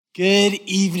Good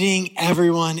evening,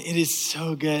 everyone. It is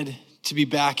so good to be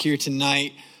back here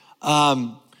tonight.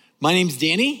 My name's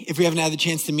Danny. If we haven't had the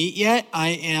chance to meet yet,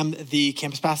 I am the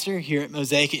campus pastor here at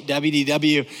Mosaic at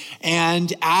WDW.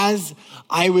 And as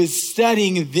I was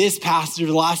studying this passage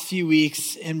the last few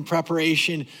weeks in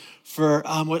preparation for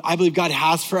what I believe God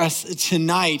has for us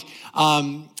tonight,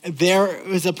 there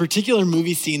was a particular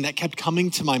movie scene that kept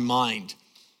coming to my mind.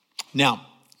 Now,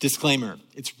 disclaimer,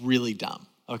 it's really dumb,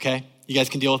 okay? You guys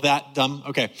can deal with that? Dumb?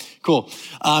 Okay, cool.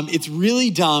 It's really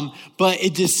dumb, but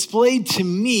it displayed to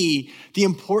me the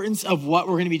importance of what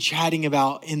we're going to be chatting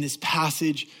about in this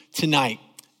passage tonight.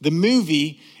 The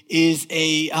movie is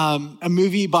a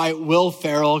movie by Will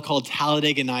Ferrell called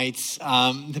Talladega Nights,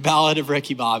 The Ballad of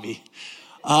Ricky Bobby.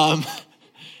 I'm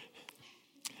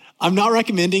not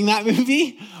recommending that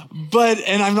movie,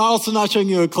 and I'm also not showing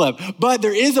you a clip, but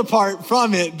there is a part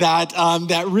from it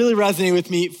that really resonated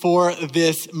with me for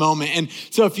this moment. And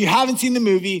so if you haven't seen the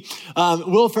movie,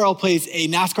 Will Ferrell plays a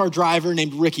NASCAR driver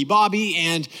named Ricky Bobby,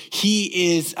 and he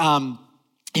is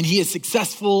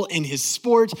successful in his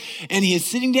sport, and he is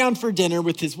sitting down for dinner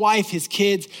with his wife, his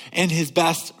kids, and his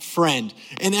best friend.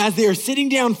 And as they are sitting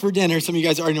down for dinner, some of you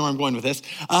guys already know where I'm going with this,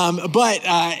 but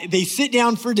they sit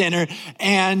down for dinner,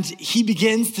 and he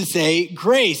begins to say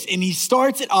grace, and he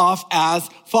starts it off as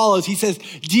follows. He says,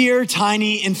 "Dear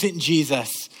tiny infant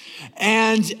Jesus,"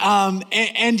 and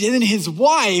then his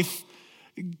wife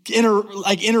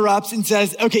interrupts and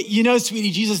says, "Okay,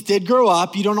 sweetie, Jesus did grow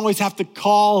up. You don't always have to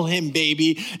call him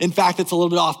baby. In fact, it's a little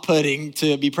bit off-putting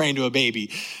to be praying to a baby."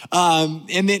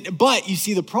 But you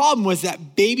see, the problem was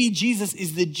that baby Jesus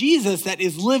is the Jesus that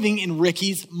is living in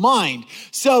Ricky's mind.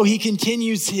 So he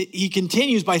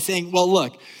continues by saying, "Well,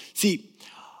 look, see,"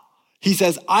 he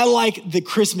says, "I like the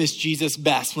Christmas Jesus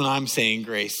best when I'm saying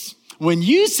grace. When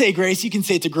you say grace, you can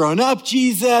say it to grown-up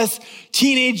Jesus,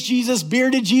 teenage Jesus,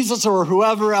 bearded Jesus, or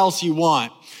whoever else you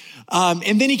want."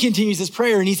 And then he continues his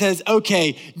prayer and he says,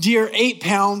 "Okay, dear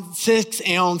 8-pound,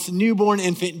 6-ounce, newborn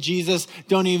infant Jesus,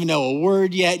 don't even know a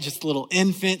word yet, just a little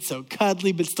infant, so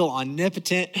cuddly, but still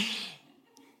omnipotent."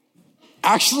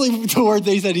 Actually, the word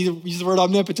they said, he used the word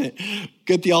omnipotent.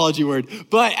 Good theology word.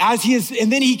 But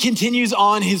and then he continues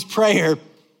on his prayer.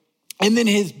 And then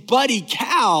his buddy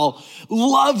Cal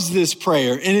loves this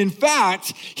prayer. And in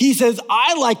fact, he says,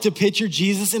 "I like to picture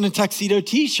Jesus in a tuxedo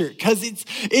t-shirt because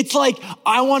it's like,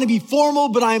 I want to be formal,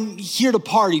 but I'm here to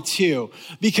party too.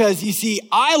 Because you see,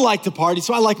 I like to party,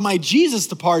 so I like my Jesus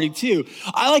to party too.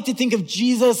 I like to think of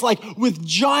Jesus like with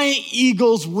giant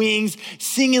eagle's wings,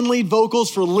 singing lead vocals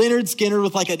for Leonard Skinner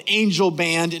with like an angel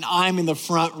band, and I'm in the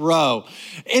front row."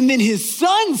 And then his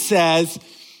son says,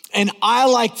 and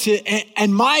my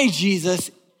Jesus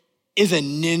is a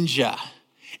ninja,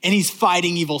 and he's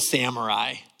fighting evil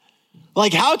samurai.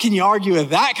 Like, how can you argue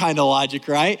with that kind of logic,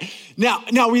 right?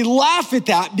 Now we laugh at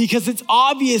that because it's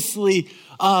obviously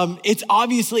a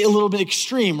little bit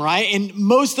extreme, right? And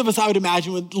most of us, I would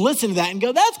imagine, would listen to that and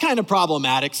go, "That's kind of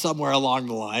problematic somewhere along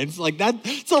the lines. Like,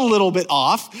 that's a little bit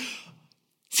off."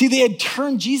 See, they had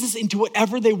turned Jesus into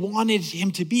whatever they wanted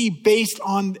him to be based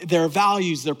on their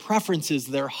values, their preferences,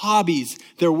 their hobbies,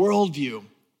 their worldview.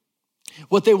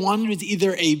 What they wanted was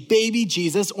either a baby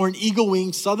Jesus or an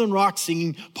eagle-winged Southern rock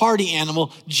singing party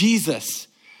animal, Jesus.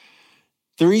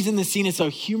 The reason the scene is so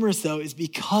humorous, though, is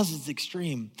because it's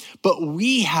extreme. But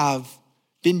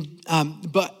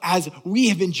as we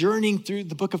have been journeying through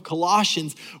the book of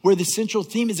Colossians, where the central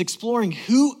theme is exploring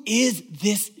who is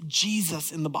this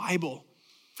Jesus in the Bible.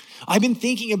 I've been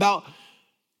thinking about,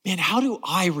 how do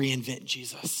I reinvent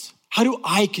Jesus? How do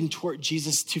I contort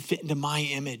Jesus to fit into my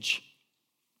image?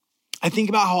 I think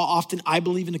about how often I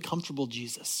believe in a comfortable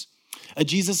Jesus, a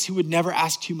Jesus who would never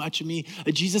ask too much of me,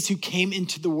 a Jesus who came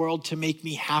into the world to make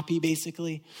me happy,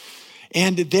 basically,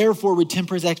 and therefore would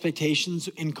temper his expectations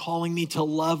in calling me to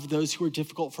love those who are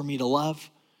difficult for me to love,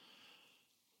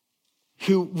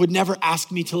 who would never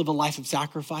ask me to live a life of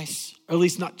sacrifice, or at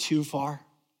least not too far.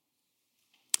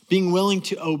 Being willing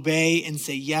to obey and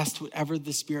say yes to whatever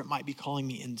the Spirit might be calling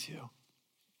me into.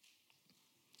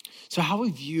 So how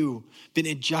have you been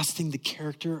adjusting the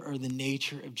character or the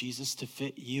nature of Jesus to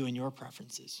fit you and your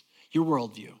preferences, your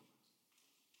worldview,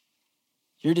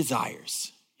 your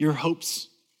desires, your hopes?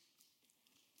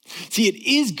 See, it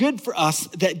is good for us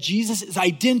that Jesus is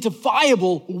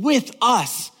identifiable with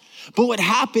us. But what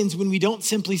happens when we don't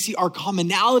simply see our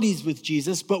commonalities with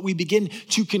Jesus, but we begin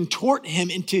to contort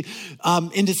him into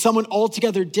someone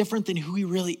altogether different than who he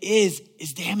really is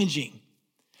damaging.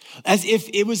 As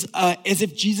if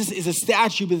Jesus is a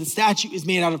statue, but the statue is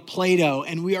made out of Play-Doh,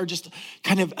 and we are just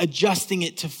kind of adjusting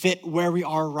it to fit where we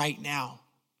are right now.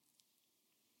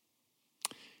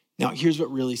 Now, here's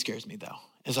what really scares me, though,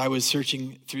 as I was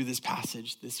searching through this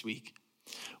passage this week.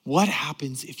 What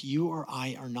happens if you or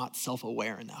I are not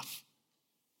self-aware enough?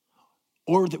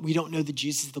 Or that we don't know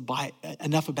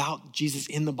enough about Jesus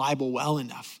in the Bible well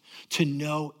enough to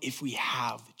know if we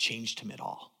have changed him at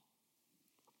all?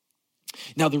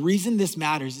 Now, the reason this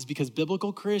matters is because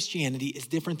biblical Christianity is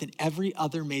different than every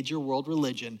other major world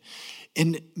religion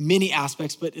in many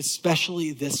aspects, but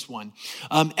especially this one.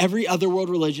 Every other world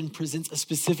religion presents a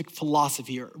specific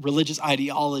philosophy or religious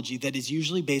ideology that is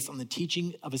usually based on the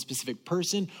teaching of a specific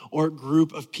person or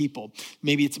group of people.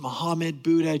 Maybe it's Muhammad,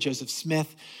 Buddha, Joseph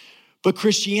Smith. But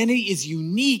Christianity is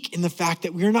unique in the fact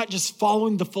that we're not just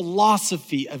following the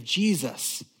philosophy of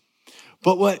Jesus.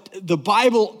 But what the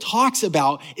Bible talks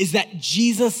about is that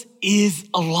Jesus is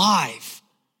alive.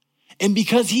 And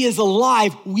because he is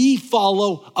alive, we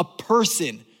follow a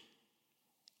person.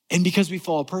 And because we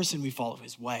follow a person, we follow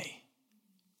his way.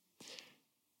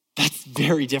 That's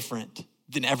very different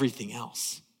than everything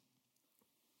else.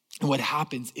 And what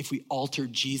happens if we alter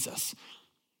Jesus?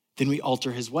 Then we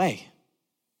alter his way.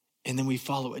 And then we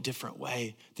follow a different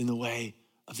way than the way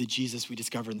of the Jesus we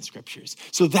discover in the scriptures.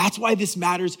 So that's why this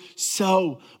matters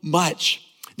so much.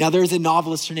 Now, there's a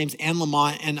novelist, her name's Anne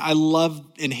Lamott, and I love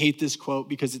and hate this quote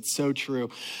because it's so true.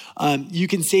 You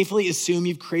can safely assume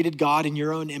you've created God in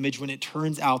your own image when it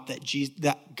turns out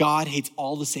that God hates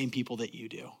all the same people that you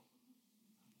do.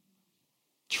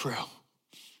 True.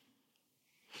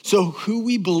 So who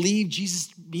we believe Jesus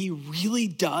to be really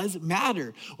does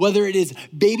matter. Whether it is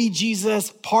baby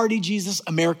Jesus, party Jesus,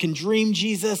 American dream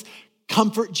Jesus,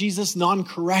 comfort Jesus,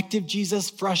 non-corrective Jesus,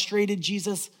 frustrated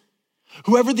Jesus.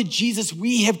 Whoever the Jesus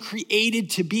we have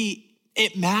created to be,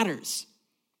 it matters.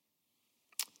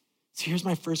 So here's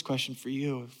my first question for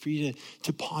you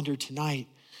to ponder tonight.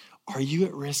 Are you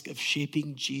at risk of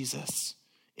shaping Jesus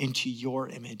into your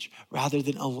image rather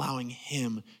than allowing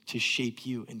him to shape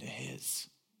you into his?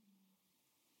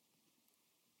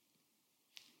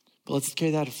 But let's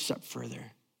carry that a step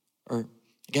further. Or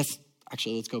I guess,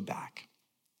 actually, let's go back.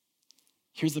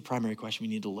 Here's the primary question we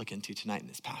need to look into tonight in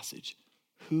this passage.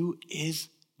 Who is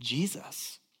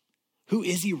Jesus? Who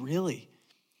is he really?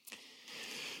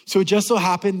 So it just so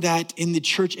happened that in the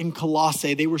church in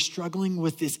Colossae, they were struggling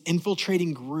with this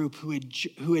infiltrating group who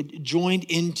had joined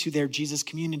into their Jesus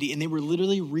community, and they were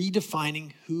literally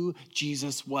redefining who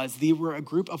Jesus was. They were a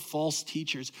group of false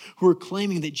teachers who were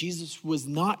claiming that Jesus was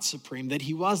not supreme, that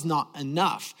he was not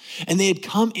enough. And they had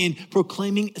come in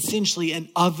proclaiming essentially an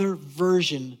other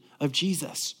version of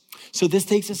Jesus. So this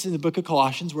takes us in the book of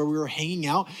Colossians where we were hanging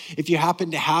out. If you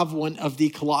happen to have one of the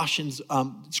Colossians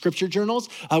scripture journals,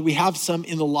 we have some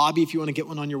in the lobby if you want to get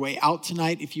one on your way out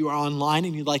tonight. If you are online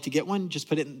and you'd like to get one, just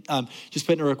put in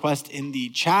a request in the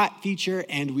chat feature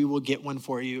and we will get one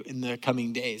for you in the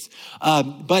coming days. So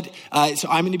I'm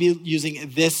going to be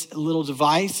using this little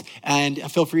device, and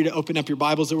feel free to open up your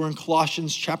Bibles. We're in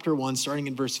Colossians chapter 1, starting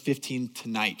in verse 15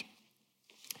 tonight.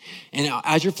 And now,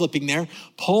 as you're flipping there,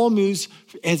 Paul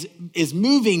is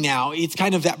moving now. It's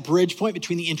kind of that bridge point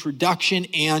between the introduction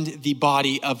and the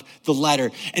body of the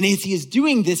letter. And as he is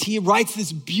doing this, he writes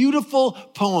this beautiful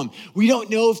poem. We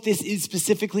don't know if this is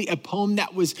specifically a poem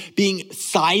that was being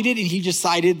cited and he just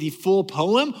cited the full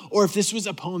poem, or if this was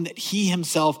a poem that he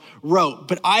himself wrote.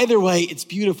 But either way, it's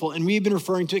beautiful. And we've been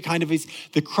referring to it kind of as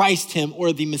the Christ hymn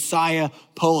or the Messiah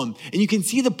poem. And you can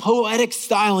see the poetic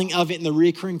styling of it in the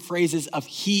recurring phrases of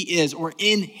he is, or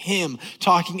in him,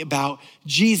 talking about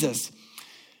Jesus.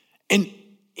 And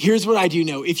here's what I do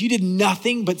know. If you did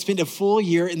nothing but spend a full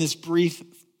year in this brief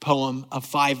poem of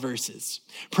 5 verses,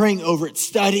 praying over it,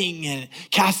 studying it,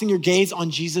 casting your gaze on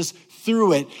Jesus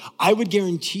through it, I would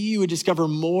guarantee you would discover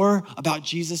more about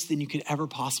Jesus than you could ever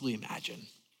possibly imagine.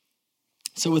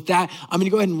 So with that, I'm going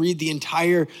to go ahead and read the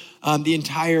entire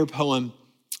poem,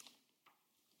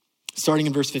 starting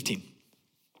in verse 15.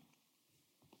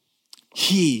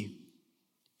 He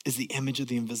is the image of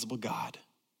the invisible God,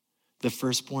 the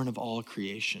firstborn of all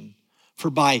creation. For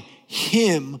by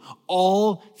him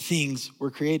all things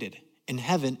were created, in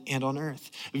heaven and on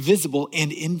earth, visible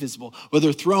and invisible,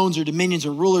 whether thrones or dominions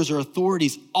or rulers or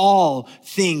authorities, all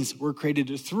things were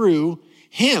created through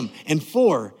him and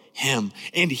for him.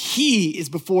 And he is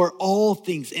before all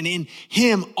things, and in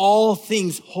him all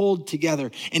things hold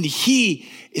together. And he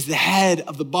is the head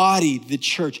of the body, the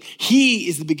church. He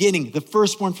is the beginning, the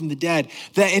firstborn from the dead,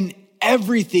 that in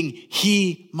everything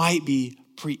he might be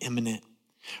preeminent.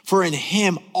 For in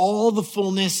him all the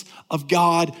fullness of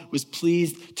God was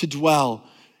pleased to dwell,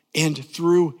 and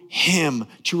through him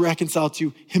to reconcile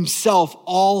to himself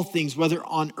all things, whether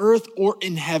on earth or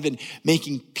in heaven,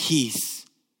 making peace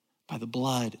by the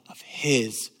blood of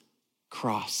his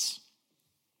cross.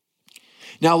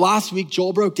 Now, last week,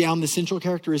 Joel broke down the central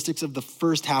characteristics of the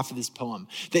first half of this poem,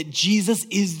 that Jesus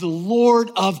is the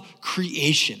Lord of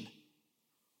creation,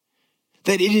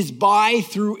 that it is by,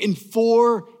 through, and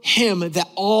for him that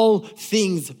all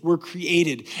things were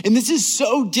created. And this is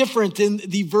so different than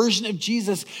the version of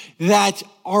Jesus that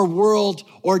our world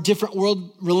or different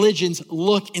world religions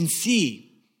look and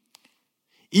see.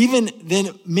 Even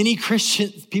than many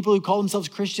Christians, people who call themselves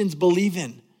Christians, believe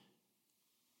in.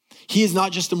 He is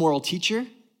not just a moral teacher.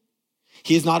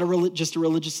 He is not just a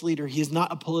religious leader. He is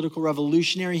not a political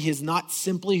revolutionary. He is not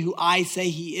simply who I say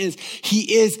he is.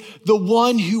 He is the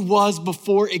one who was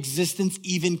before existence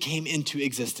even came into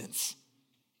existence.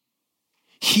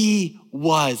 He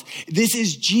was. This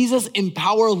is Jesus in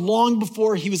power long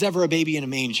before he was ever a baby in a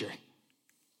manger.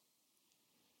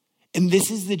 And this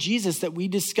is the Jesus that we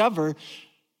discover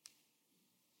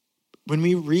when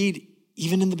we read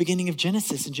even in the beginning of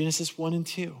Genesis, in Genesis 1 and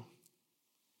 2.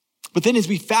 But then as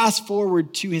we fast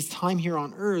forward to his time here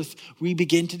on earth, we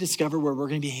begin to discover where we're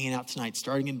going to be hanging out tonight,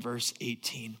 starting in verse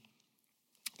 18.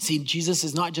 See, Jesus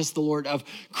is not just the Lord of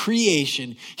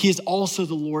creation. He is also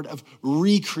the Lord of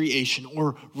recreation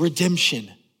or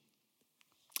redemption.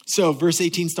 So verse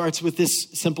 18 starts with this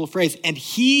simple phrase, and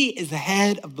he is the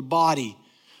head of the body,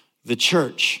 the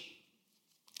church.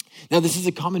 Now, this is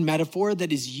a common metaphor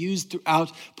that is used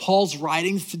throughout Paul's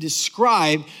writings to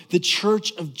describe the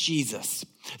church of Jesus,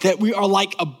 that we are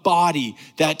like a body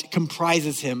that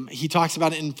comprises him. He talks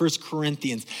about it in 1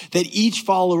 Corinthians, that each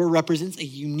follower represents a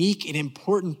unique and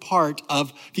important part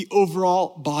of the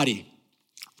overall body,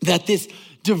 that this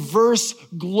diverse,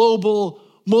 global,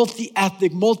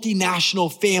 multi-ethnic,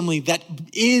 multinational family that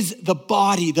is the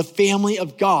body, the family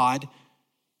of God,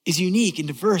 is unique and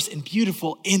diverse and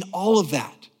beautiful in all of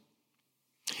that.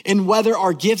 And whether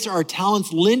our gifts or our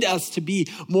talents lend us to be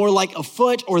more like a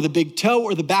foot or the big toe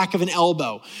or the back of an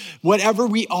elbow, whatever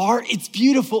we are, it's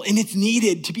beautiful and it's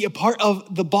needed to be a part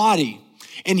of the body.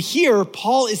 And here,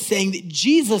 Paul is saying that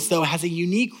Jesus, though, has a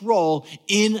unique role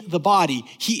in the body.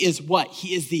 He is what?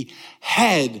 He is the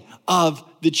head of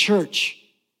the church.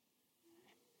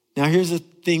 Now, here's a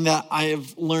thing that I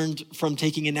have learned from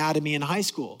taking anatomy in high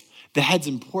school. The head's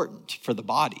important for the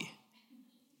body.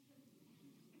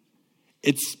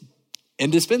 It's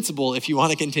indispensable if you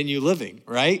want to continue living,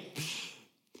 right?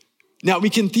 Now,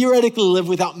 we can theoretically live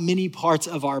without many parts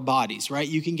of our bodies, right?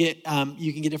 You can get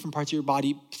different parts of your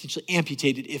body potentially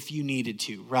amputated if you needed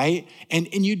to, right? And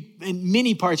in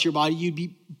many parts of your body, you'd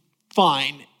be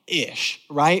fine-ish,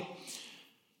 right?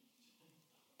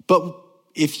 But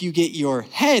if you get your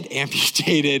head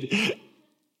amputated,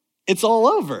 it's all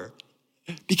over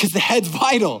because the head's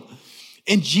vital.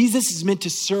 And Jesus is meant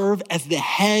to serve as the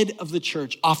head of the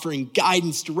church, offering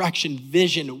guidance, direction,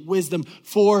 vision, wisdom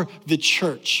for the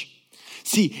church.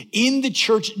 See, in the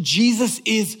church, Jesus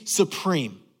is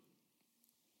supreme.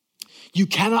 You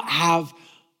cannot have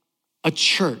a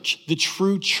church, the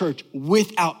true church,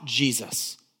 without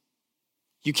Jesus.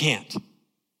 You can't.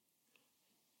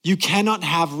 You cannot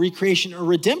have recreation or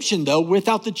redemption, though,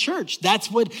 without the church.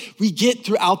 That's what we get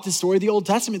throughout the story of the Old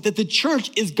Testament, that the church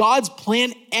is God's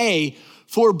plan A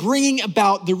for bringing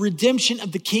about the redemption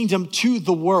of the kingdom to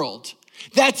the world.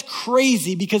 That's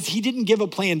crazy because he didn't give a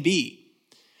plan B.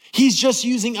 He's just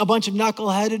using a bunch of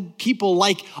knuckleheaded people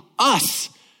like us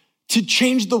to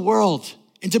change the world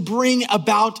and to bring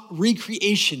about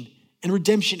recreation and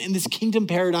redemption in this kingdom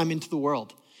paradigm into the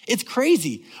world. It's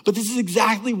crazy, but this is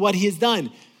exactly what he has done.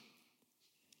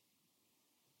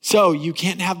 So you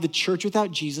can't have the church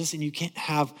without Jesus, and you can't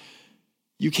have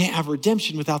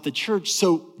redemption without the church.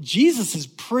 So Jesus is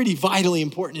pretty vitally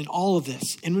important in all of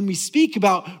this. And when we speak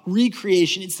about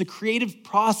recreation, it's the creative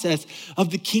process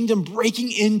of the kingdom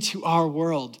breaking into our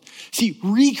world. See,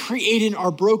 recreating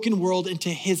our broken world into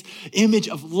his image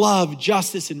of love,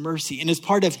 justice, and mercy. And as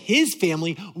part of his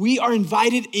family, we are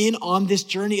invited in on this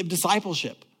journey of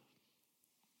discipleship.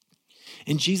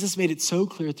 And Jesus made it so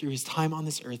clear through his time on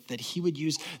this earth that he would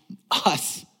use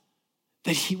us,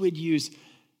 that he would use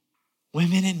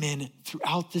women and men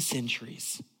throughout the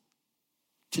centuries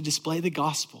to display the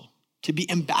gospel, to be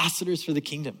ambassadors for the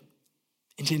kingdom,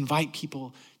 and to invite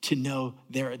people to know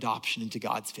their adoption into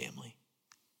God's family.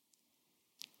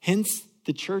 Hence,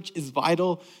 the church is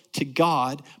vital to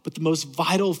God, but the most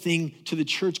vital thing to the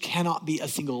church cannot be a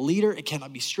single leader. It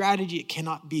cannot be strategy. It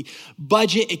cannot be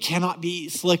budget. It cannot be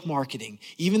slick marketing,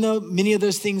 even though many of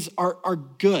those things are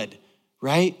good,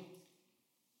 right?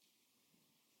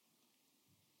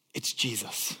 It's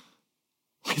Jesus.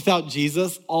 Without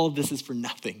Jesus, all of this is for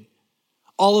nothing.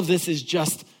 All of this is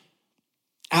just,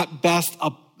 at best,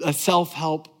 a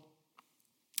self-help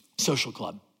social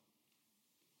club.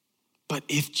 But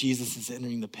if Jesus is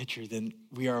entering the picture, then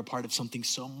we are a part of something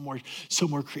so more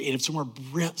creative, so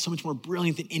much more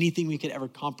brilliant than anything we could ever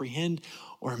comprehend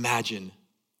or imagine.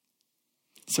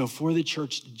 So for the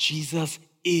church, Jesus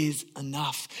is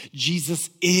enough. Jesus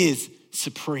is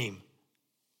supreme.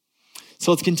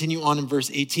 So let's continue on in verse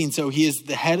 18. So he is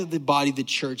the head of the body, the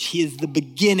church. He is the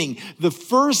beginning, the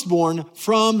firstborn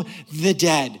from the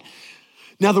dead.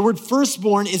 Now, the word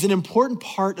firstborn is an important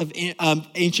part of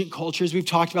ancient cultures. We've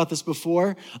talked about this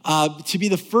before. To be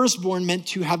the firstborn meant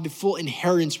to have the full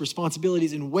inheritance,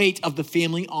 responsibilities, and weight of the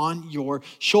family on your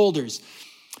shoulders.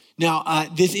 Now,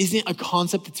 this isn't a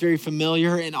concept that's very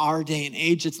familiar in our day and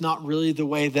age. It's not really the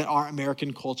way that our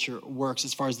American culture works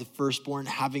as far as the firstborn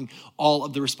having all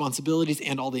of the responsibilities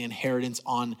and all the inheritance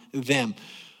on them.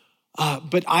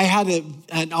 But I had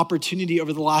an opportunity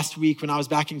over the last week when I was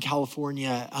back in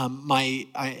California. I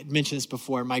had mentioned this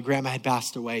before. My grandma had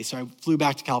passed away, so I flew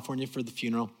back to California for the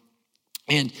funeral.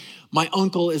 And my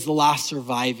uncle is the last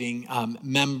surviving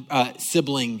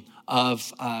sibling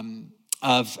of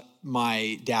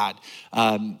my dad.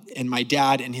 And my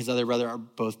dad and his other brother are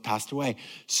both passed away.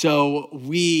 So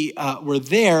we were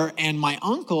there, and my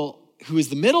uncle, who is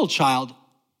the middle child,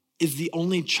 is the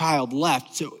only child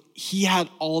left. So he had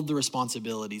all of the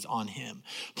responsibilities on him.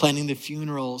 Planning the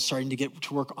funeral, starting to get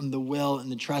to work on the will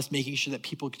and the trust, making sure that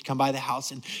people could come by the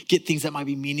house and get things that might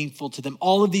be meaningful to them.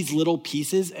 All of these little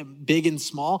pieces, big and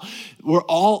small, were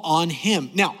all on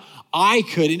him. Now, I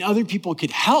could and other people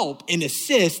could help and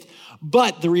assist,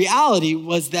 but the reality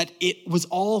was that it was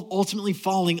all ultimately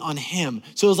falling on him.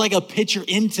 So it was like a picture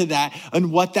into that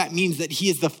and what that means, that he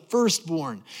is the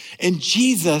firstborn. And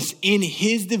Jesus, in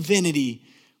his divinity,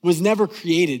 was never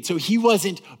created. So he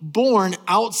wasn't born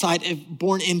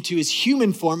born into his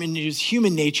human form and his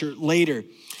human nature later.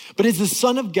 But as the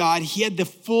Son of God, he had the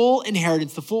full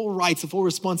inheritance, the full rights, the full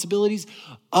responsibilities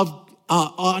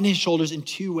on his shoulders in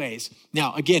two ways.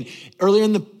 Now, again, earlier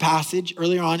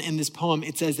on in this poem,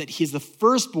 it says that he is the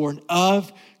firstborn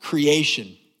of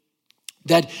creation.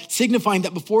 That signifying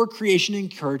that before creation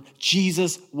occurred,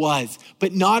 Jesus was.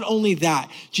 But not only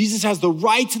that, Jesus has the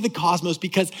right to the cosmos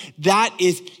because that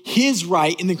is his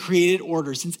right in the created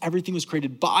order, since everything was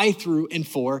created by, through, and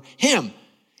for him.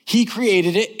 He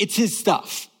created it. It's his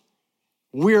stuff.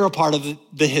 We're a part of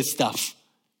his stuff.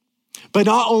 But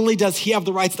not only does he have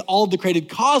the rights to all of the created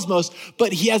cosmos,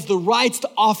 but he has the rights to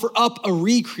offer up a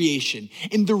recreation.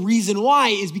 And the reason why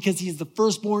is because he is the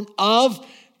firstborn of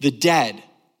the dead.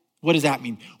 What does that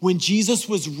mean? When Jesus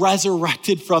was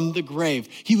resurrected from the grave,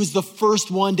 he was the first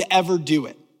one to ever do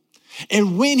it.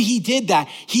 And when he did that,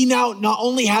 he now not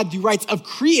only had the rights of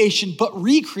creation, but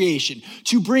recreation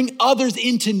to bring others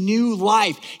into new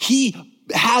life. He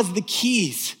has the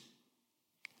keys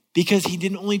because he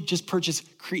didn't only just purchase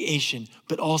creation,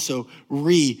 but also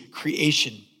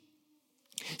recreation.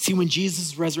 See, when Jesus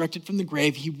was resurrected from the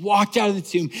grave, he walked out of the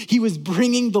tomb. He was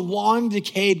bringing the long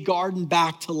decayed garden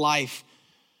back to life.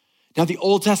 Now, the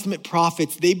Old Testament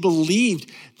prophets, they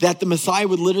believed that the Messiah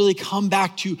would literally come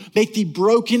back to make the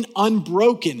broken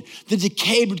unbroken. The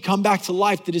decayed would come back to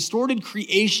life. The distorted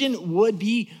creation would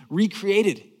be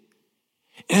recreated.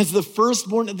 And as the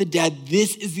firstborn of the dead,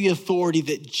 this is the authority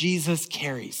that Jesus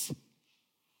carries.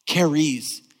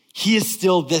 He is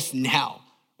still this now,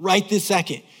 right this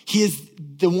second. He is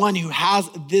the one who has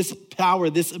this power,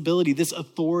 this ability, this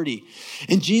authority.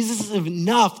 And Jesus is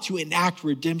enough to enact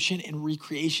redemption and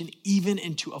recreation even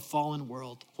into a fallen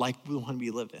world like the one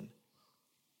we live in.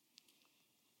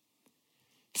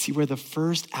 See, where the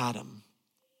first Adam,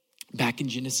 back in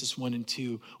Genesis 1 and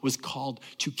 2, was called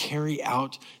to carry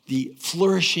out the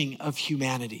flourishing of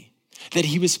humanity, that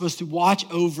he was supposed to watch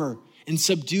over and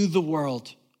subdue the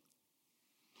world,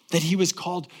 that he was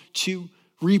called to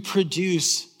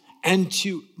reproduce and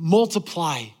to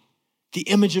multiply the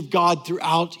image of God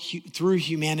through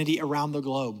humanity around the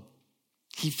globe.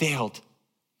 He failed.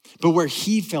 But where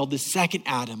he failed, the second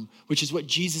Adam, which is what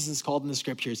Jesus is called in the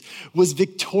scriptures, was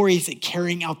victorious at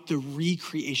carrying out the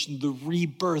recreation, the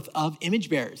rebirth of image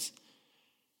bearers.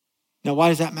 Now, why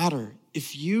does that matter?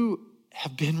 If you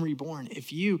have been reborn,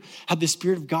 if you have the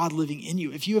Spirit of God living in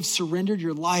you, if you have surrendered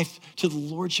your life to the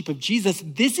Lordship of Jesus,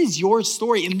 this is your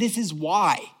story, and this is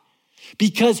why.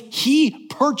 Because he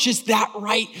purchased that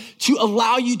right to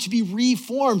allow you to be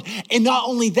reformed. And not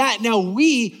only that, now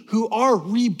we who are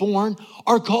reborn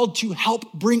are called to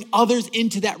help bring others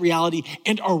into that reality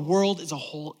and our world as a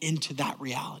whole into that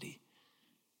reality.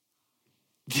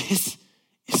 This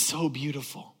is so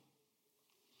beautiful.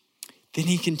 Then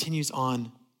he continues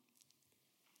on.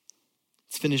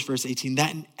 Let's finish verse 18.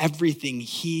 That in everything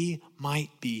he might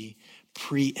be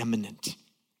preeminent.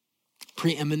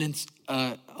 Preeminence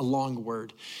a long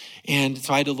word. And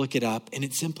so I had to look it up, and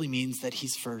it simply means that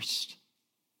he's first.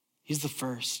 He's the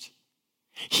first.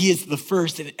 He is the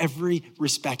first in every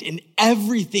respect. In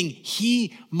everything,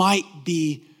 he might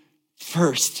be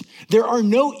first. There are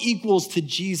no equals to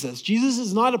Jesus. Jesus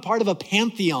is not a part of a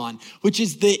pantheon, which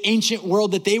is the ancient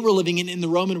world that they were living in the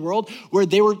Roman world, where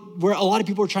a lot of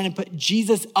people were trying to put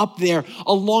Jesus up there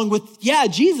along with,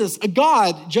 Jesus, a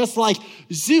god, just like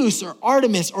Zeus or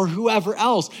Artemis or whoever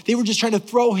else. They were just trying to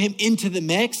throw him into the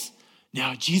mix.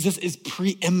 No, Jesus is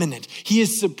preeminent. He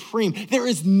is supreme. There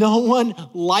is no one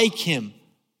like him.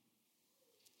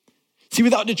 See,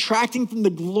 without detracting from the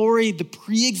glory the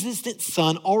pre-existent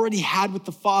Son already had with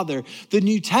the Father, the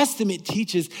New Testament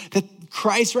teaches that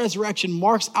Christ's resurrection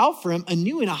marks out for him a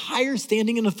new and a higher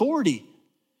standing and authority,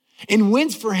 and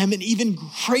wins for him an even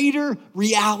greater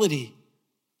reality.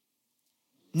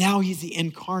 Now he's the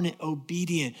incarnate,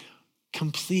 obedient,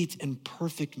 complete, and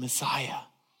perfect Messiah.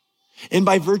 And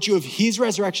by virtue of his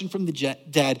resurrection from the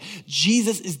dead,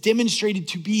 Jesus is demonstrated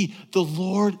to be the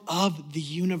Lord of the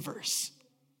universe.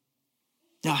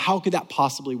 Now, how could that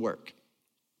possibly work?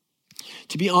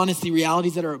 To be honest, the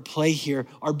realities that are at play here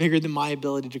are bigger than my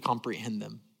ability to comprehend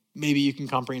them. Maybe you can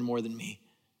comprehend more than me.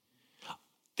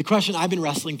 The question I've been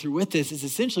wrestling through with this is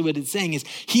essentially what it's saying is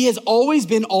he has always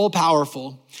been all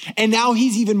powerful, and now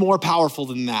he's even more powerful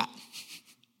than that.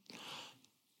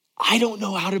 I don't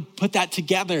know how to put that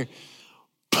together,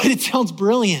 but it sounds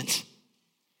brilliant.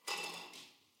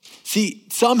 See,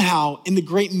 somehow in the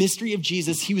great mystery of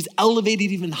Jesus, he was elevated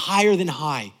even higher than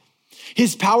high.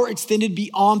 His power extended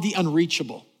beyond the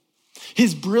unreachable.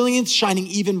 His brilliance shining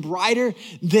even brighter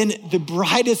than the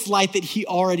brightest light that he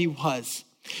already was.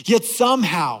 Yet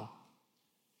somehow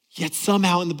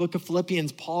in the book of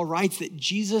Philippians, Paul writes that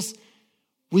Jesus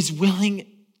was willing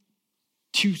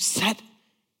to set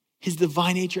his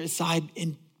divine nature aside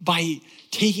by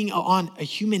taking on a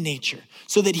human nature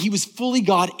so that he was fully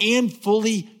God and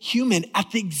fully human at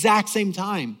the exact same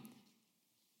time.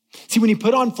 See, when he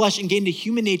put on flesh and gained a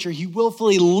human nature, he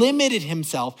willfully limited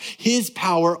himself, his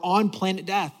power on planet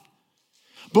death.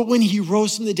 But when he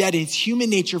rose from the dead, his human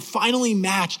nature finally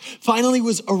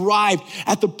was arrived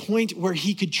at the point where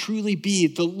he could truly be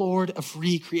the Lord of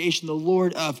recreation, the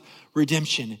Lord of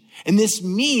redemption. And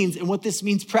what this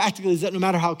means practically is that no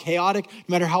matter how chaotic,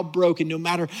 no matter how broken, no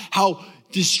matter how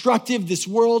destructive this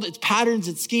world, its patterns,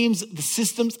 its schemes, the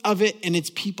systems of it, and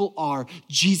its people are,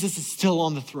 Jesus is still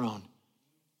on the throne.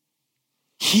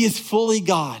 He is fully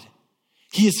God.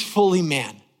 He is fully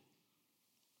man.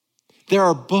 There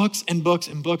are books and books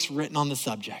and books written on the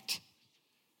subject.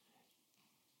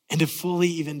 And to fully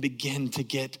even begin to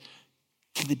get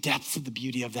to the depths of the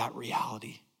beauty of that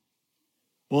reality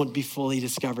won't be fully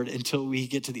discovered until we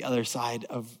get to the other side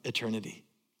of eternity.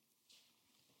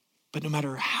 But no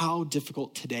matter how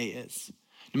difficult today is,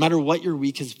 no matter what your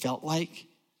week has felt like,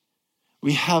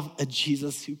 we have a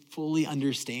Jesus who fully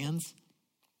understands,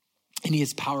 and he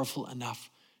is powerful enough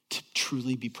to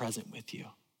truly be present with you.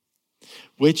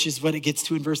 Which is what it gets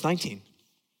to in verse 19.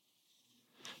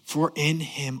 For in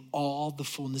him all the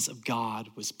fullness of God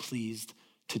was pleased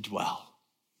to dwell.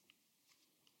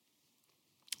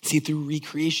 See, through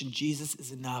recreation, Jesus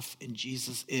is enough and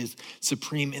Jesus is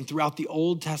supreme. And throughout the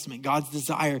Old Testament, God's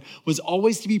desire was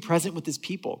always to be present with his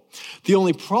people. The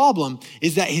only problem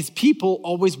is that his people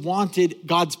always wanted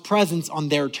God's presence on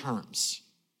their terms.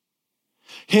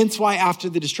 Hence why after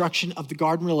the destruction of the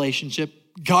garden relationship,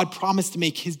 God promised to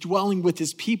make his dwelling with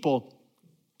his people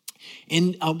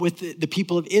with the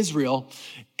people of Israel.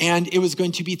 And it was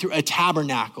going to be through a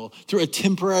tabernacle, through a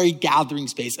temporary gathering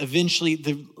space, eventually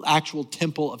the actual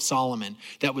temple of Solomon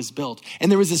that was built. And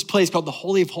there was this place called the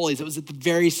Holy of Holies that was at the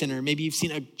very center. Maybe you've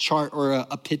seen a chart or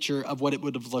a picture of what it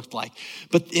would have looked like.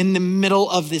 But in the middle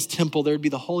of this temple, there would be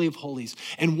the Holy of Holies.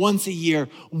 And once a year,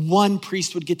 one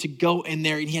priest would get to go in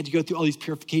there, and he had to go through all these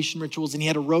purification rituals, and he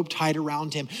had a rope tied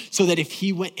around him so that if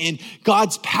he went in,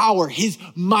 God's power, his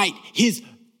might,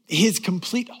 his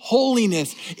complete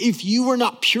holiness, if you were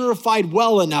not purified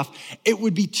well enough, it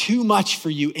would be too much for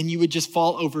you and you would just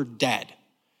fall over dead.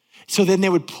 So then they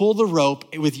would pull the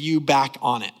rope with you back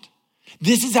on it.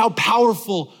 This is how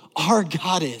powerful our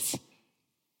God is.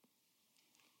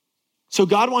 So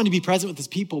God wanted to be present with his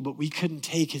people, but we couldn't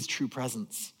take his true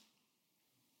presence.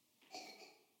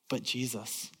 But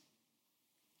Jesus,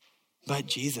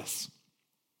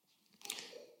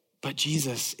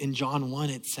 in John 1,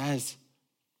 it says,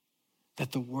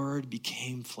 that the word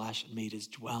became flesh and made his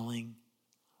dwelling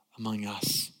among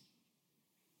us.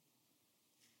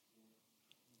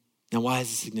 Now, why is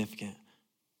this significant?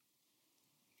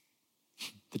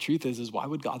 The truth is why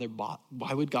would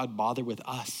God bother with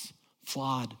us,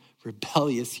 flawed,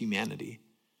 rebellious humanity.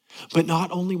 But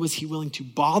not only was he willing to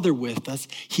bother with us,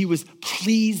 he was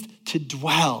pleased to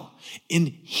dwell. In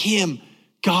him,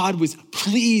 God was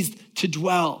pleased to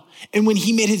dwell. And when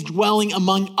he made his dwelling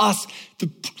among us,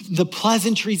 the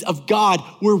pleasantries of God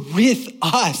were with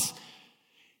us.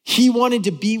 He wanted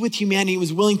to be with humanity. He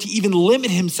was willing to even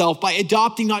limit himself by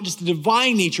adopting not just a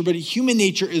divine nature, but a human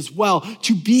nature as well,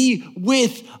 to be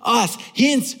with us.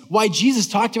 Hence, why Jesus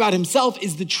talked about himself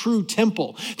is the true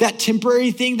temple. That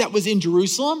temporary thing that was in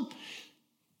Jerusalem,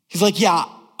 he's like, yeah,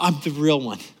 I'm the real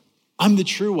one. I'm the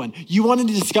true one. You wanted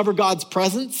to discover God's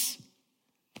presence?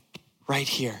 Right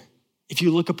here. If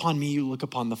you look upon me, you look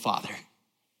upon the Father.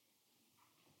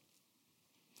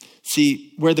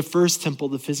 See, where the first temple,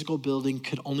 the physical building,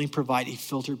 could only provide a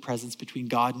filtered presence between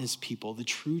God and his people, the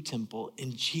true temple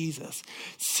in Jesus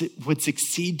would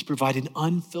succeed to provide an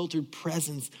unfiltered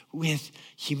presence with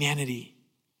humanity.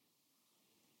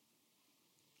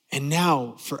 And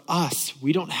now for us,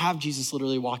 we don't have Jesus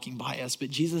literally walking by us, but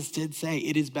Jesus did say,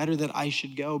 it is better that I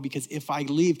should go, because if I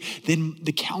leave, then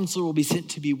the counselor will be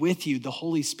sent to be with you, the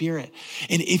Holy Spirit.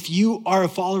 And if you are a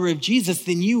follower of Jesus,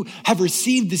 then you have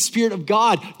received the Spirit of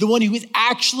God, the one who is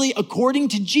actually, according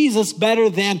to Jesus, better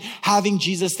than having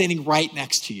Jesus standing right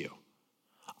next to you.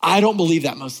 I don't believe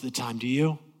that most of the time, do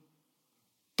you?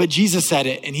 But Jesus said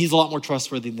it, and he's a lot more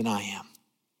trustworthy than I am.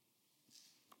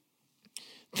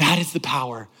 That is the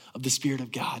power of the Spirit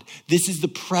of God. This is the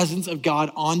presence of God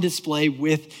on display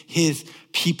with his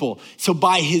people. So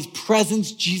by his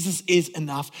presence, Jesus is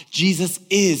enough. Jesus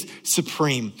is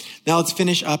supreme. Now let's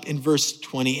finish up in verse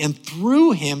 20. And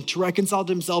through him to reconcile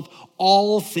to himself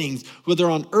all things, whether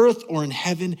on earth or in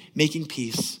heaven, making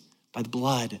peace by the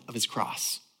blood of his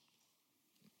cross.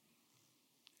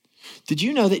 Did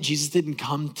you know that Jesus didn't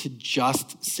come to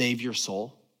just save your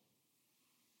soul?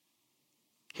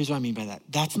 Here's what I mean by that.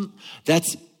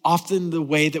 That's often the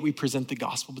way that we present the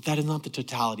gospel, but that is not the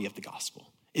totality of the gospel.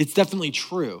 It's definitely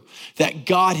true that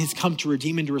God has come to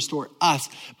redeem and to restore us,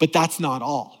 but that's not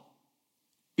all.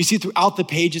 We see throughout the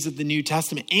pages of the New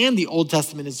Testament and the Old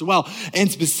Testament as well. And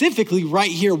specifically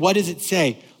right here, what does it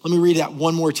say? Let me read that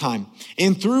one more time.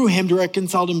 And through him to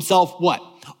reconcile to himself what?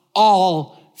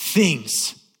 All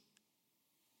things.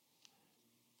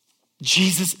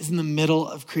 Jesus is in the middle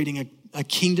of creating a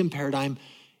kingdom paradigm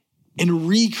and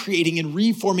recreating and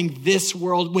reforming this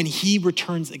world when he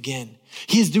returns again.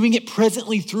 He is doing it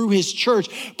presently through his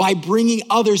church by bringing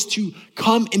others to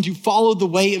come and to follow the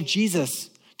way of Jesus,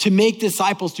 to make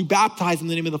disciples, to baptize in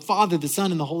the name of the Father, the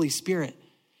Son, and the Holy Spirit,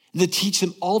 and to teach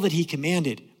them all that he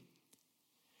commanded,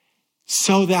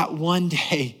 so that one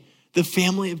day the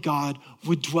family of God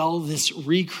would dwell this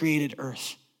recreated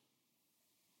earth.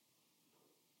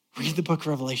 Read the book of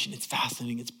Revelation. It's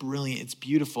fascinating. It's brilliant. It's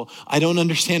beautiful. I don't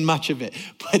understand much of it,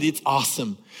 but it's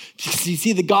awesome. Because you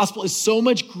see, the gospel is so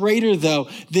much greater, though,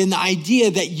 than the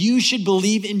idea that you should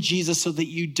believe in Jesus so that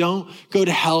you don't go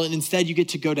to hell and instead you get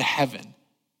to go to heaven.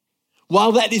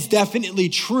 While that is definitely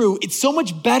true, it's so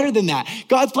much better than that.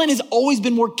 God's plan has always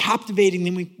been more captivating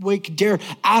than we could dare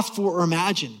ask for or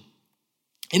imagine.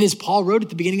 And as Paul wrote at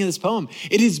the beginning of this poem,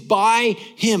 it is by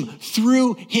him,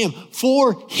 through him,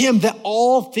 for him that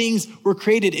all things were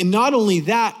created. And not only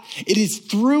that, it is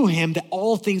through him that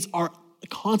all things are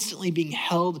constantly being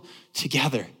held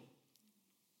together.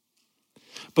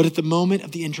 But at the moment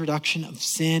of the introduction of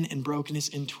sin and brokenness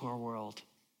into our world,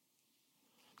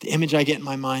 the image I get in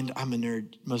my mind, I'm a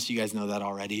nerd. Most of you guys know that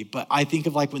already. But I think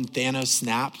of like when Thanos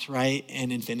snapped, right, in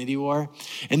Infinity War.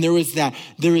 And there was that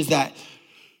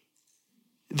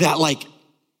like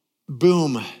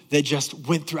boom that just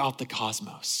went throughout the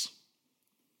cosmos.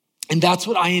 And that's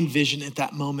what I envision at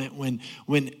that moment when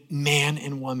man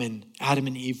and woman, Adam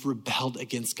and Eve, rebelled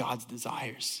against God's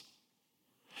desires.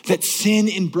 That sin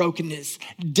and brokenness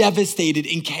devastated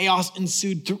and chaos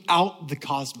ensued throughout the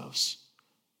cosmos.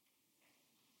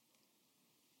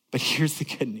 But here's the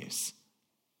good news.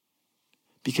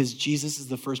 Because Jesus is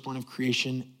the firstborn of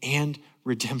creation and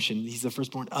redemption. He's the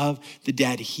firstborn of the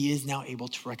dead. He is now able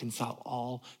to reconcile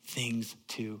all things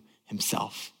to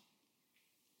himself.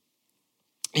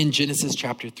 In Genesis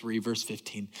chapter 3, verse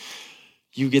 15,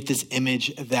 you get this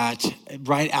image that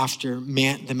right after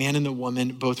the man and the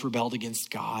woman both rebelled against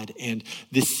God, and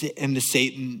the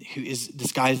Satan, who is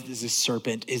disguised as a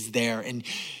serpent, is there, and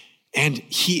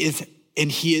he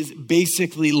is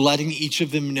basically letting each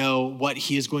of them know what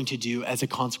he is going to do as a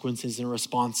consequence in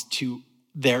response to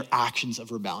their actions of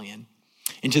rebellion.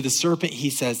 And to the serpent, he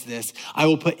says this: I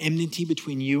will put enmity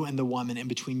between you and the woman, and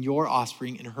between your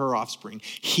offspring and her offspring.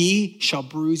 He shall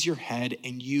bruise your head,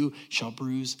 and you shall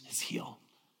bruise his heel.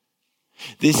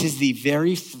 This is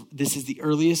the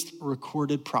earliest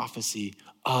recorded prophecy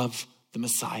of the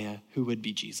Messiah who would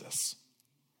be Jesus.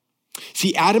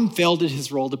 See, Adam failed at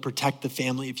his role to protect the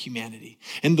family of humanity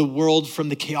and the world from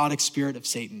the chaotic spirit of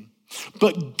Satan.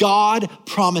 But God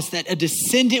promised that a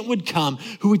descendant would come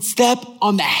who would step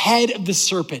on the head of the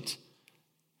serpent.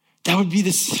 That would be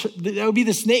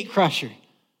the snake crusher.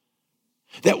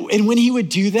 And when he would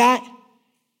do that,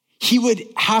 he would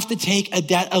have to take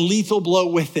a lethal blow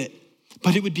with it,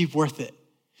 but it would be worth it.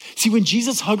 See, when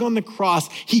Jesus hung on the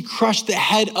cross, he crushed the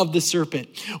head of the serpent.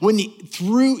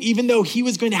 Even though he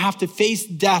was going to have to face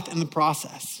death in the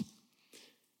process.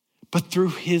 But through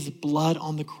his blood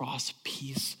on the cross,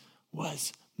 peace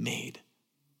was made.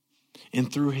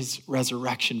 And through his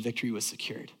resurrection, victory was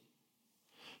secured.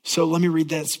 So let me read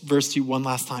this verse to you one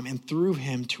last time. And through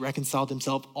him to reconcile to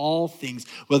himself all things,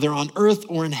 whether on earth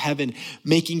or in heaven,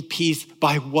 making peace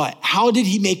by what? How did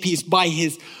he make peace? By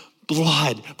his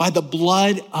blood, by the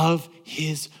blood of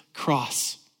his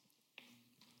cross.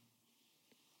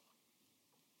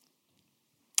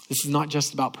 This is not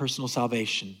just about personal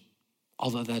salvation,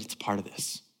 although that it's part of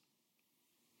this.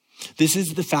 This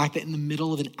is the fact that in the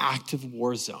middle of an active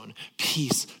war zone,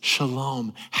 peace,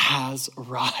 shalom, has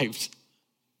arrived.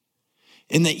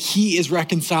 And that he is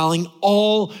reconciling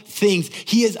all things.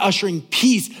 He is ushering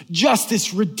peace,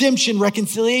 justice, redemption,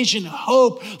 reconciliation,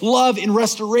 hope, love, and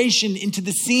restoration into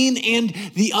the seen and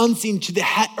the unseen, to the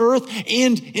earth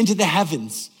and into the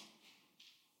heavens.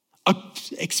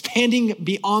 Expanding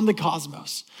beyond the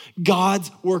cosmos.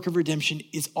 God's work of redemption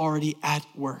is already at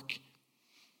work.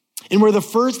 And where the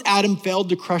first Adam failed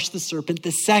to crush the serpent,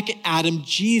 the second Adam,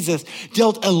 Jesus,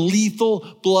 dealt a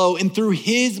lethal blow. And through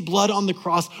his blood on the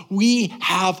cross, we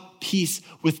have peace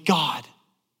with God.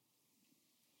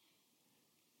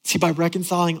 See, by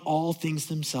reconciling all things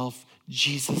to himself,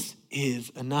 Jesus is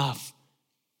enough.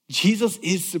 Jesus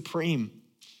is supreme.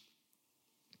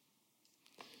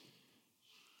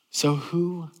 So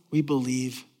who we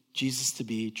believe Jesus to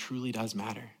be truly does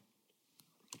matter.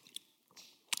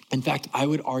 In fact, I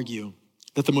would argue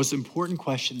that the most important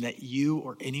question that you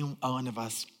or any one of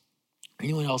us or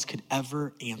anyone else could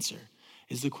ever answer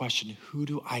is the question, who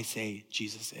do I say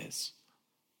Jesus is?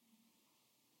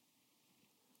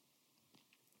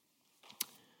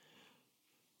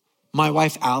 My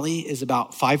wife, Allie, is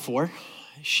about 5'4".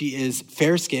 She is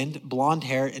fair-skinned, blonde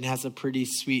hair, and has a pretty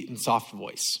sweet and soft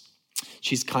voice.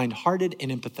 She's kind-hearted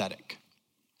and empathetic,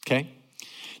 okay?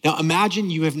 Now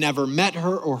imagine you have never met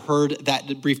her or heard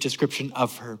that brief description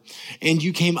of her. And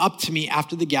you came up to me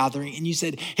after the gathering and you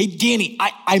said, hey, Danny,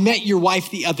 I met your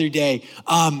wife the other day.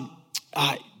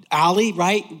 Allie,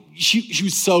 right? She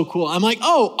was so cool. I'm like,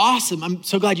 oh, awesome. I'm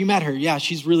so glad you met her. Yeah,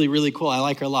 she's really, really cool. I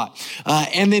like her a lot.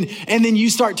 And then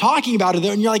you start talking about her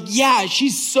there and you're like, yeah,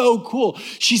 she's so cool.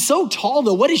 She's so tall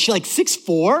though. What is she, like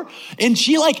 6'4"? And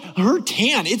she her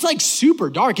tan, it's like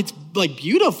super dark. It's like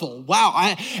beautiful.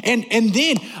 Wow. And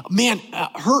then, man,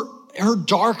 her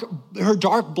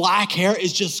dark black hair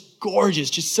is just gorgeous,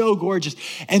 just so gorgeous.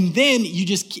 And then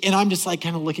I'm just like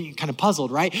kind of looking, kind of puzzled,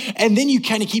 right? And then you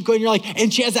kind of keep going, you're like,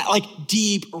 and she has that like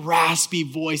deep, raspy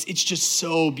voice. It's just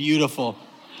so beautiful.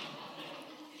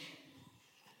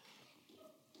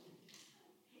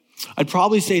 I'd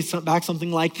probably say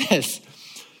something like this.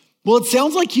 Well, it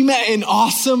sounds like you met an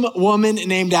awesome woman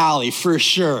named Allie, for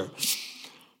sure.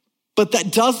 But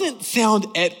that doesn't sound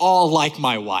at all like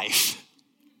my wife.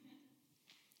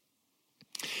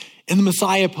 In the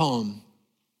Messiah poem,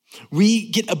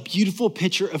 we get a beautiful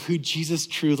picture of who Jesus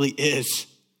truly is.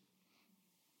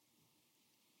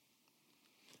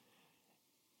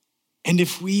 And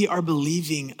if we are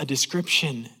believing a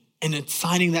description and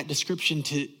assigning that description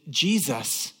to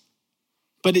Jesus,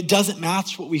 but it doesn't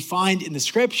match what we find in the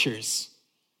scriptures,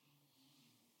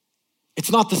 it's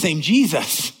not the same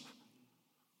Jesus.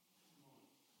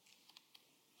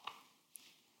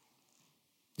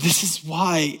 This is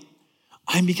why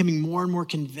I'm becoming more and more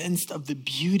convinced of the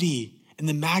beauty and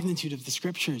the magnitude of the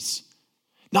scriptures.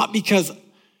 Not because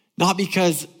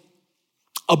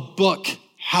a book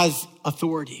has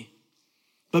authority,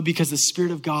 but because the Spirit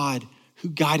of God who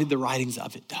guided the writings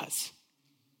of it does.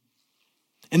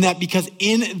 And that because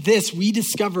in this we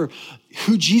discover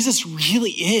who Jesus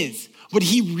really is, what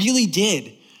he really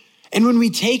did. And when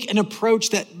we take an approach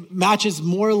that matches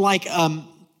more like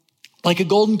a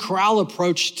golden corral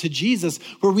approach to Jesus,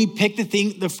 where we pick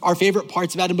our favorite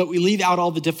parts about him, but we leave out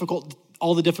all the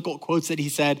difficult quotes that he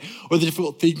said or the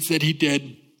difficult things that he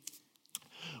did.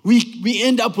 We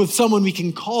end up with someone we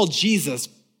can call Jesus,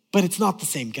 but it's not the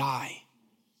same guy.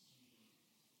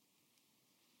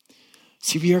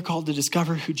 See, we are called to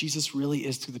discover who Jesus really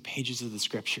is through the pages of the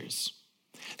scriptures.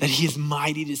 that he is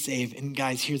mighty to save. And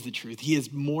guys, here's the truth. He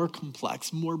is more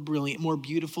complex, more brilliant, more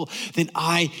beautiful than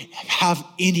I have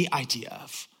any idea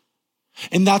of.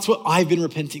 And that's what I've been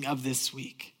repenting of this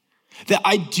week. That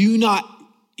I do not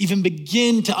even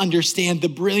begin to understand the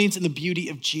brilliance and the beauty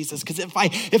of Jesus. Because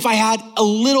if I had a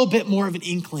little bit more of an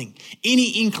inkling,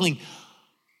 any inkling,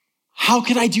 how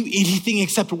could I do anything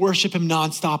except worship him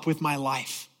nonstop with my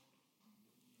life?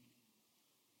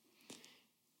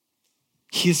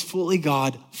 He is fully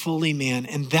God, fully man,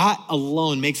 and that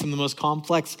alone makes him the most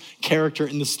complex character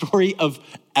in the story of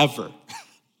ever.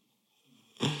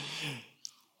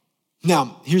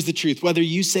 Now, here's the truth. Whether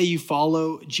you say you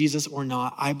follow Jesus or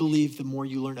not, I believe the more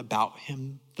you learn about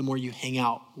him, the more you hang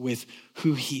out with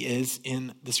who he is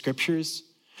in the scriptures,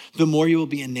 the more you will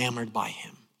be enamored by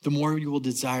him, the more you will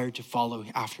desire to follow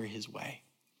after his way.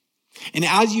 And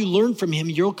as you learn from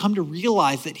him, you'll come to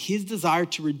realize that his desire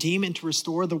to redeem and to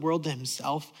restore the world to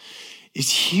himself is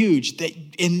huge,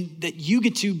 that you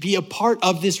get to be a part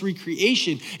of this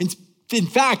recreation. And in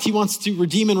fact, he wants to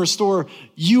redeem and restore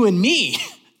you and me.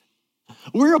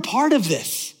 We're a part of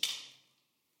this.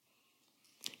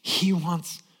 He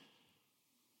wants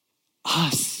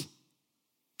us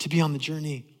to be on the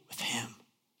journey with him.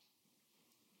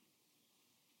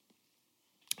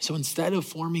 So instead of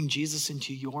forming Jesus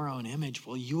into your own image,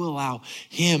 will you allow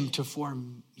him to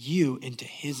form you into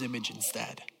his image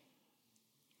instead?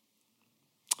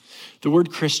 The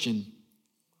word Christian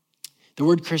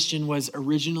was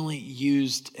originally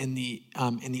used in the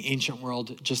ancient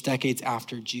world just decades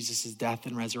after Jesus' death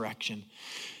and resurrection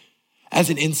as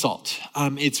an insult.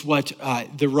 It's what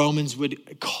the Romans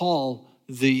would call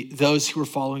those who were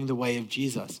following the way of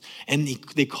Jesus. And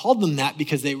they called them that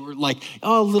because they were like,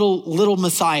 oh, little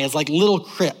messiahs, like little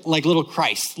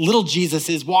Christ, little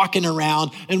Jesuses walking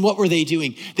around. And what were they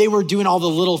doing? They were doing all the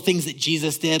little things that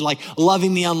Jesus did, like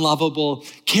loving the unlovable,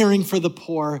 caring for the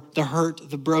poor, the hurt,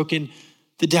 the broken,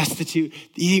 the destitute.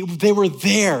 They were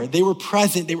there. They were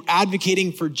present. They were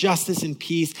advocating for justice and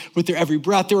peace with their every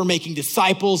breath. They were making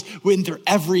disciples with their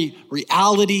every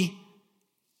reality.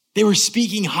 They were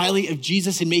speaking highly of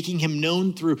Jesus and making him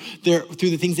known through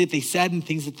the things that they said and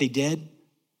things that they did.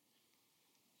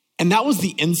 And that was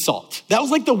the insult. That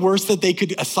was like the worst that they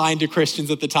could assign to Christians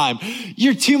at the time.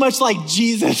 You're too much like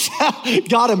Jesus.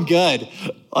 Got him good.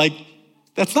 Like,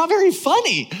 that's not very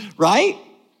funny, right?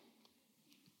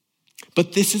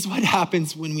 But this is what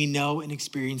happens when we know and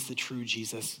experience the true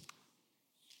Jesus.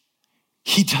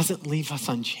 He doesn't leave us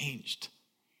unchanged.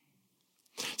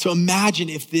 So imagine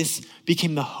if this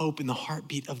became the hope and the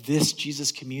heartbeat of this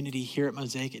Jesus community here at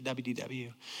Mosaic at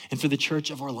WDW and for the church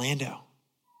of Orlando.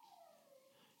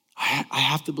 I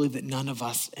have to believe that none of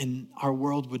us in our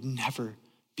world would never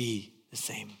be the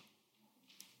same.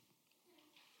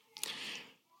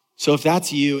 So if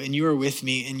that's you and you are with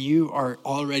me and you are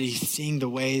already seeing the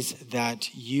ways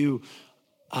that you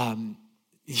can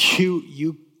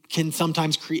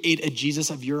sometimes create a Jesus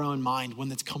of your own mind, one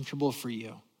that's comfortable for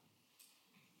you,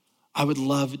 I would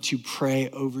love to pray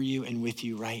over you and with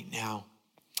you right now.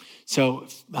 So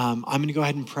I'm going to go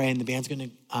ahead and pray, and the band's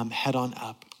going to head on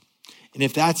up. And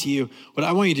if that's you, what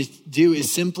I want you to do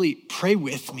is simply pray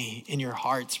with me in your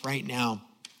hearts right now.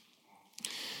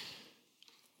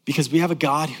 Because we have a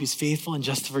God who's faithful and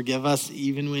just to forgive us,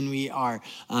 even when we are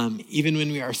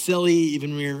silly,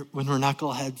 even when we're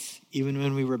knuckleheads, even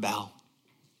when we rebel.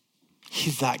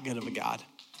 He's that good of a God.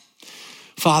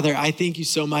 Father, I thank you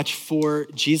so much for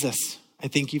Jesus. I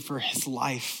thank you for his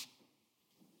life.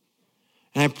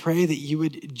 And I pray that you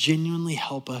would genuinely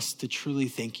help us to truly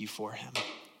thank you for him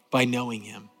by knowing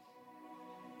him.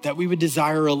 That we would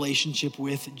desire a relationship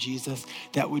with Jesus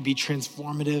that would be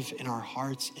transformative in our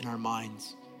hearts, in our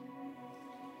minds.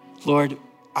 Lord,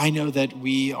 I know that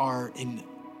we are in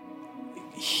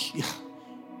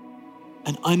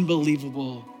an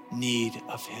unbelievable need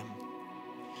of him.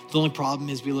 The only problem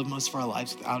is we live most of our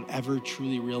lives without ever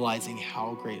truly realizing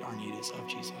how great our need is of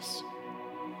Jesus.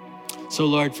 So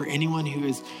Lord, for anyone who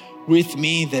is with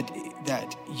me, that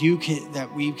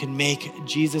we can make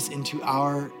Jesus into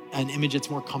an image that's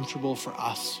more comfortable for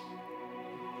us.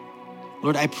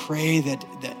 Lord, I pray that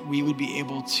we would be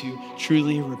able to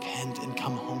truly repent and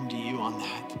come home to you on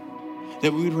that.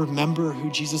 That we would remember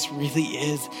who Jesus really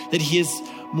is, that he is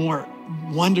more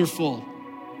wonderful,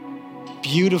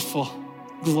 beautiful,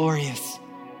 glorious,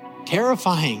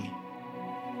 terrifying,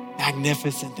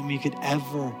 magnificent than we could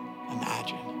ever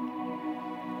imagine.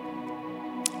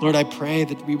 Lord, I pray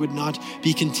that we would not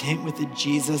be content with a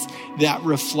Jesus that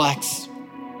reflects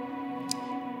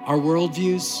our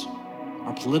worldviews,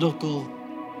 our political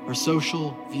or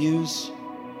social views,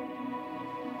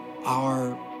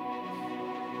 our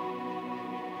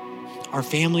our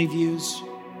family views,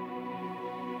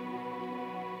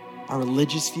 our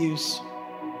religious views,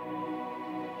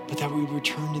 but that we would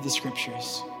return to the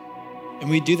scriptures. And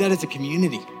we do that as a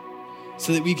community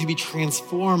so that we can be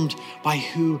transformed by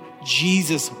who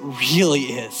Jesus really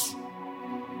is.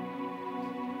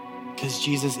 Because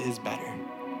Jesus is better.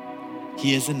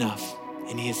 He is enough,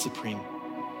 and he is supreme.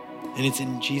 And it's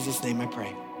in Jesus' name I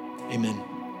pray.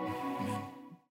 Amen.